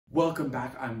Welcome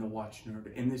back, I'm the Watch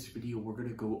Nerd. In this video, we're going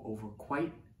to go over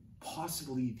quite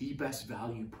possibly the best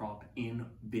value prop in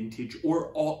vintage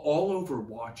or all over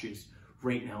watches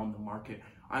right now in the market.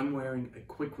 I'm wearing a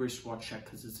quick wristwatch check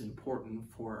because it's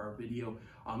important for our video.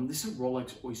 This is a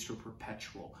Rolex Oyster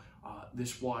Perpetual.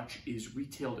 This watch is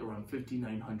retailed around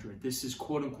 $5,900. This is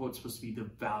quote unquote supposed to be the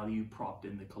value prop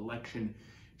in the collection.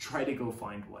 Try to go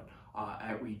find one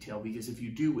at retail, because if you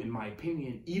do, in my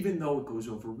opinion, even though it goes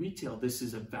over retail, this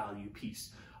is a value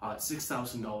piece.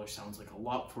 $6,000 sounds like a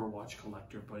lot for a watch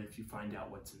collector, but if you find out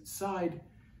what's inside,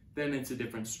 then it's a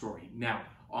different story. Now,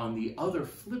 on the other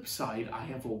flip side, I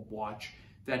have a watch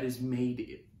that is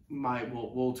made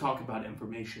we'll talk about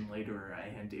information later,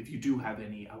 and if you do have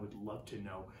any, I would love to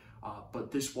know.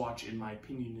 But this watch, in my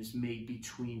opinion, is made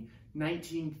between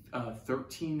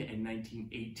 1913 and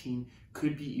 1918.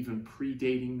 Could be even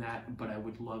predating that, but I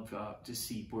would love to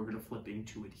see. We're going to flip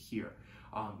into it here.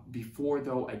 Before,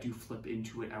 though, I do flip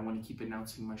into it, I want to keep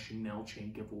announcing my Chanel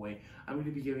chain giveaway. I'm going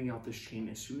to be giving out this chain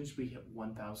as soon as we hit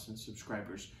 1,000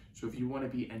 subscribers. So if you want to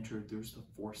be entered, there's the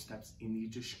 4 steps in the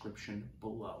description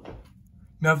below.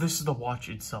 Now, this is the watch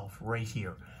itself right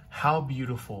here. How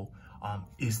beautiful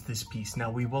is this piece? Now,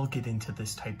 we will get into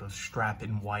this type of strap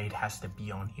and why it has to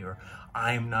be on here.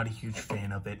 I am not a huge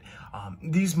fan of it.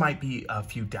 These might be a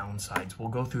few downsides. We'll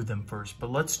go through them first,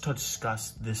 but let's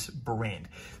discuss this brand.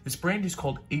 This brand is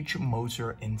called H.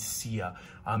 Moser and Sia,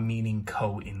 meaning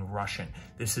co in Russian.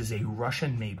 This is a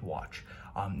Russian-made watch.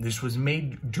 This was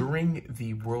made during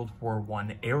the World War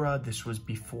I era. This was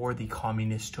before the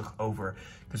communists took over,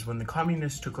 because when the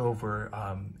communists took over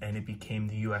and it became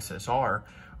the USSR,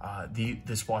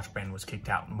 this watch brand was kicked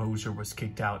out. Moser was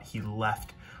kicked out. He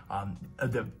left.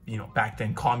 Back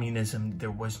then, communism, there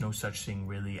was no such thing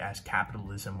really as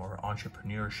capitalism or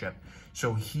entrepreneurship.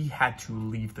 So he had to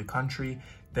leave the country.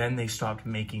 Then they stopped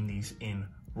making these in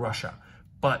Russia.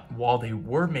 But while they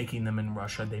were making them in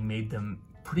Russia, they made them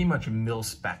pretty much mil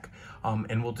spec,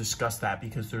 and we'll discuss that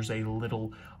because there's a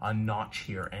little notch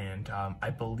here, and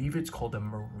I believe it's called a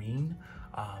marine.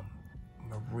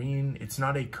 It's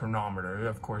not a chronometer,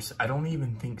 of course. I don't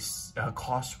even think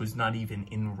cost was not even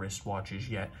in wristwatches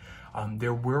yet.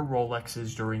 There were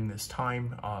Rolexes during this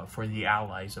time for the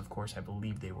Allies, of course. I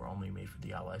believe they were only made for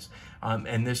the Allies.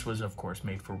 And this was, of course,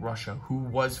 made for Russia, who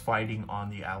was fighting on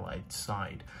the Allied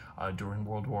side during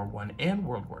World War I and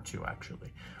World War II,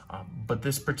 actually. But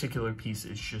this particular piece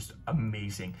is just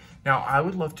amazing. Now, I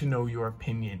would love to know your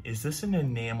opinion. Is this an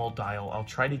enamel dial? I'll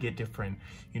try to get different,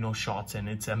 shots, and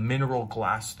it's a mineral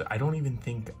glass. I don't even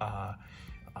think,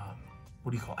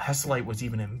 Hesalite was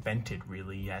even invented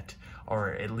really yet, or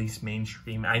at least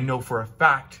mainstream. I know for a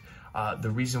fact the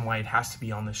reason why it has to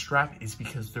be on the strap is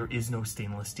because there is no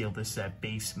stainless steel. This is a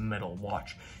base metal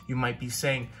watch. You might be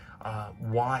saying,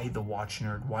 why the Watch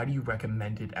Nerd? Why do you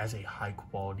recommend it as a high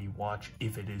quality watch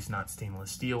if it is not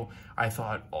stainless steel? I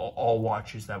thought all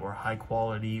watches that were high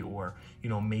quality or,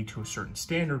 made to a certain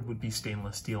standard would be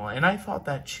stainless steel. And I thought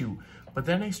that too. But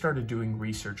then I started doing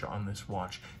research on this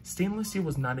watch. Stainless steel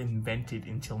was not invented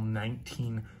until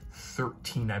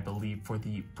 1913, I believe, for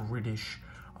the British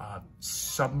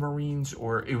submarines,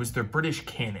 or it was the British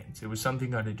cannons. It was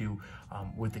something got to do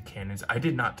with the cannons. I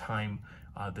did not time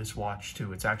this watch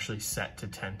too. It's actually set to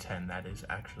 1010. That is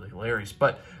actually hilarious.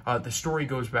 But the story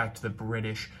goes back to the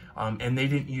British, and they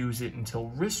didn't use it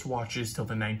until wristwatches till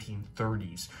the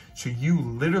 1930s. So you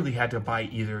literally had to buy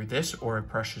either this or a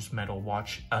precious metal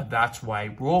watch. That's why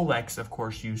Rolex, of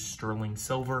course, used sterling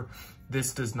silver.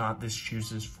 This does not. This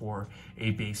chooses for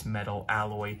a base metal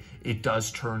alloy. It does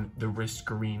turn the wrist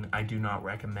green. I do not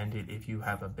recommend it if you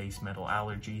have a base metal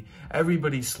allergy.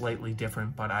 Everybody's slightly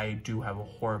different, but I do have a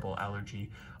horrible allergy.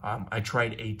 I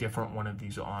tried a different one of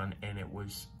these on, and it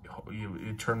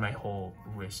turned my whole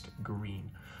wrist green.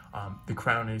 The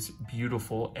crown is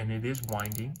beautiful, and it is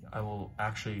winding. I will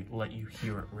actually let you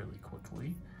hear it really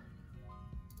quickly.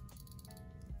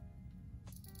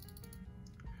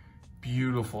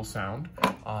 Beautiful sound.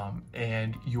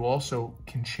 And you also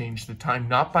can change the time,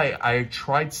 I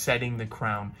tried setting the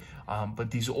crown, but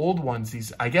these old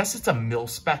ones, I guess it's a mil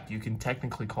spec. You can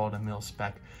technically call it a mil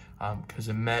spec because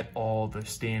it met all the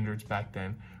standards back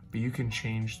then, but you can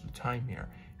change the time here.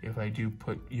 If I do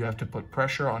you have to put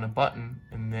pressure on a button,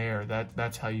 and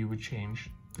that's how you would change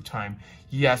the time.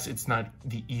 Yes, it's not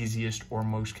the easiest or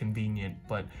most convenient,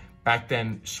 but back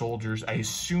then, I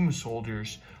assume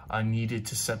soldiers needed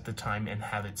to set the time and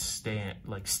have it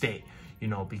stay,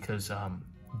 because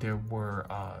there were,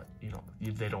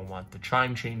 they don't want the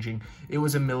chime changing. It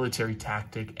was a military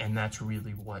tactic, and that's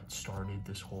really what started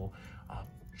this whole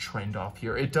trend off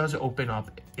here. It does open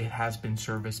up. It has been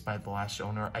serviced by the last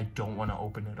owner. I don't want to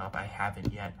open it up. I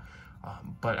haven't yet.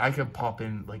 But I could pop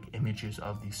in like images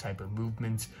of these type of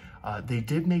movements. They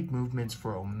did make movements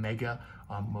for Omega,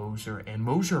 Moser, and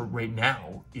Moser right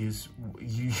now is,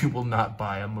 you will not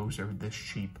buy a Moser this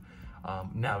cheap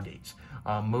nowadays.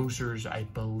 Moser's, I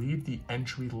believe the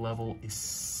entry level is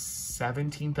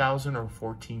 17,000 or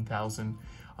 14,000.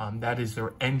 That is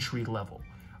their entry level.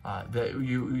 That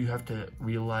you have to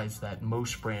realize that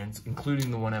most brands, including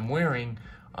the one I'm wearing,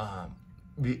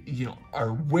 you know,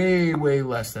 are way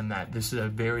less than that. This is a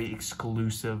very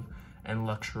exclusive and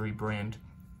luxury brand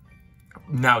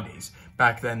nowadays.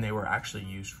 Back then they were actually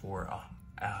used for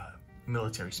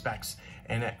military specs.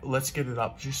 And let's get it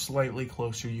up just slightly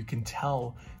closer. You can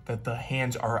tell that the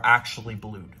hands are actually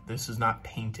blued. This is not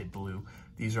painted blue.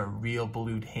 These are real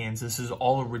blued hands. This is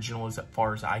all original as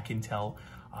far as I can tell.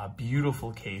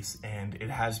 Beautiful case, and it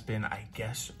has been, I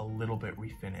guess, a little bit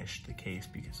refinished, the case,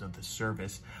 because of the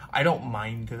service. I don't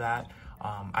mind that.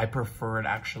 I prefer it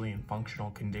actually in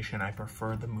functional condition. I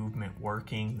prefer the movement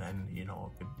working than, you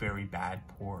know, a very bad,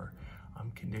 poor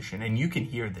condition. And you can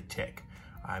hear the tick.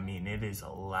 I mean, it is a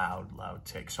loud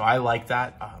tick. So I like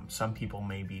that. Some people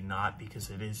maybe not, because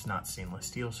it is not stainless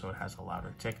steel, so it has a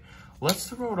louder tick. Let's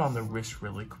throw it on the wrist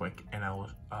really quick, and I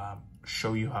will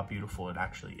show you how beautiful it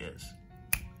actually is.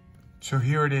 So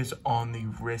here it is on the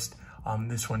wrist.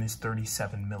 This one is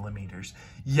 37 millimeters.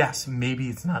 Yes, maybe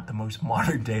it's not the most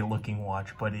modern day looking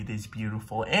watch, but it is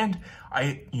beautiful. And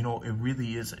you know, it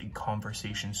really is a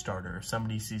conversation starter. If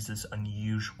somebody sees this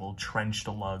unusual trenched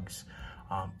lugs,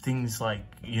 things like,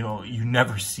 you know, you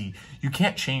never see, you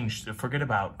can't change, forget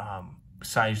about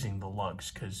sizing the lugs,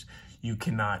 because you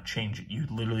cannot change it. You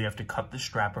literally have to cut the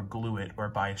strap or glue it or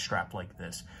buy a strap like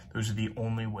this. Those are the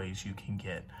only ways you can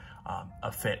get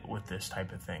a fit with this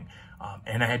type of thing.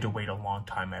 And I had to wait a long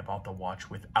time. I bought the watch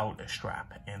without a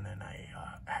strap, and then I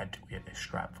had to get a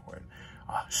strap for it.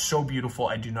 So beautiful.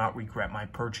 I do not regret my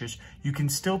purchase. You can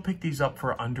still pick these up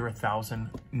for under $1,000.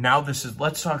 Now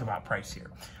let's talk about price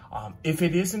here. If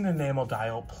it is an enamel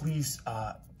dial, please,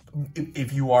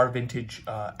 if you are a vintage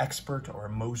expert or a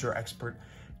Moser expert,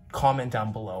 comment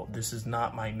down below. This is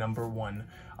not my #1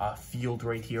 field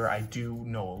right here. I do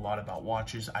know a lot about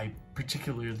watches. I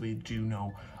particularly do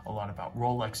know a lot about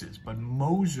Rolexes, but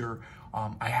Moser,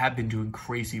 I have been doing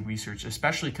crazy research,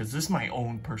 especially because this is my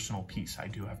own personal piece, I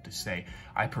do have to say.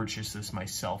 I purchased this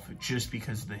myself just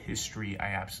because of the history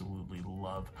I absolutely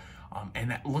love.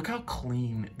 And look how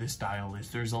clean this dial is.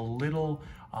 There's a little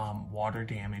water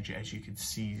damage, as you can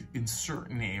see, in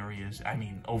certain areas. I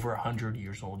mean, over 100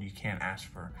 years old, you can't ask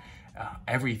for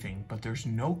everything, but there's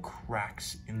no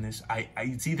cracks in this.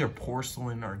 It's either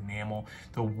porcelain or enamel.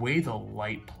 The way the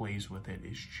light plays with it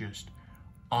is just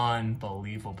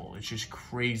unbelievable. It's just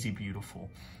crazy beautiful.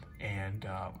 And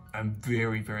I'm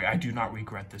I do not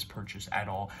regret this purchase at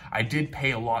all. I did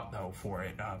pay a lot though for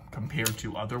it compared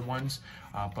to other ones,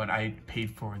 but I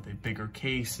paid for the bigger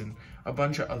case and a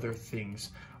bunch of other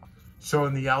things. So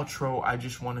in the outro, I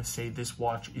just want to say this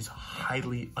watch is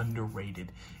highly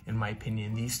underrated, in my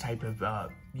opinion. These type of,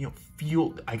 you know,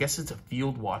 field, I guess it's a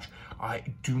field watch. I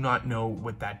do not know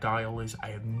what that dial is. I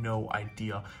have no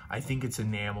idea. I think it's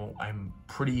enamel. I'm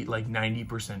pretty, like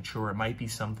 90% sure. It might be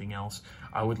something else.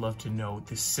 I would love to know.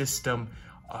 The system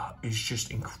is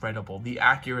just incredible. The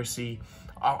accuracy,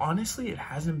 honestly, it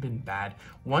hasn't been bad.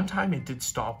 One time it did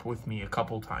stop with me, a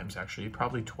couple times actually,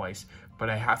 probably twice,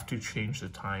 but I have to change the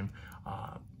time.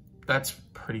 That's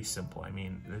pretty simple. I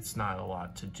mean, it's not a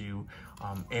lot to do.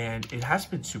 And it has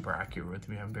been super accurate with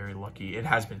me. I'm very lucky. It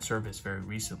has been serviced very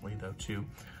recently though too.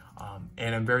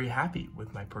 And I'm very happy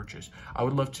with my purchase. I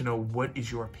would love to know, what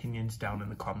is your opinions down in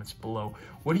the comments below.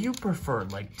 What do you prefer?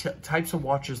 Like types of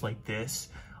watches like this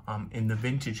in the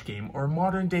vintage game, or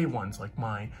modern day ones like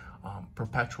my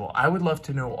perpetual? I would love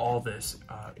to know all this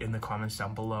in the comments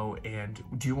down below. And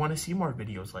do you want to see more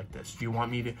videos like this? Do you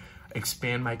want me to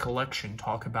expand my collection,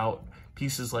 talk about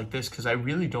pieces like this? Because I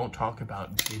really don't talk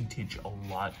about vintage a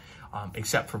lot,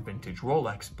 except for vintage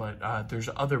Rolex, but there's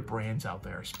other brands out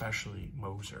there, especially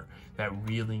Moser, that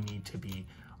really need to be,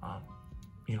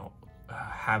 you know,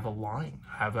 have a line,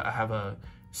 have a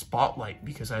spotlight,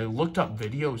 because I looked up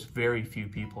videos, very few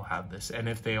people have this, and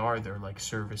if they are, they're like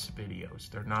service videos.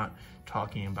 They're not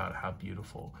talking about how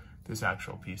beautiful this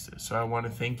actual piece is. So I want to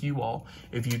thank you all.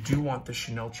 If you do want the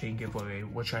Chanel chain giveaway,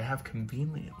 which I have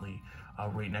conveniently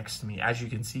right next to me. As you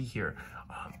can see here,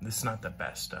 this is not the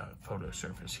best photo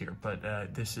surface here, but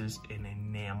this is an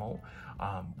enamel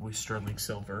with sterling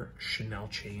silver Chanel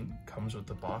chain. Comes with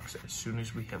the box as soon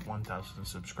as we hit 1,000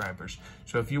 subscribers.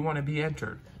 So if you want to be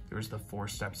entered, there's the 4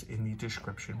 steps in the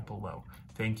description below.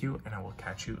 Thank you, and I will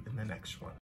catch you in the next one.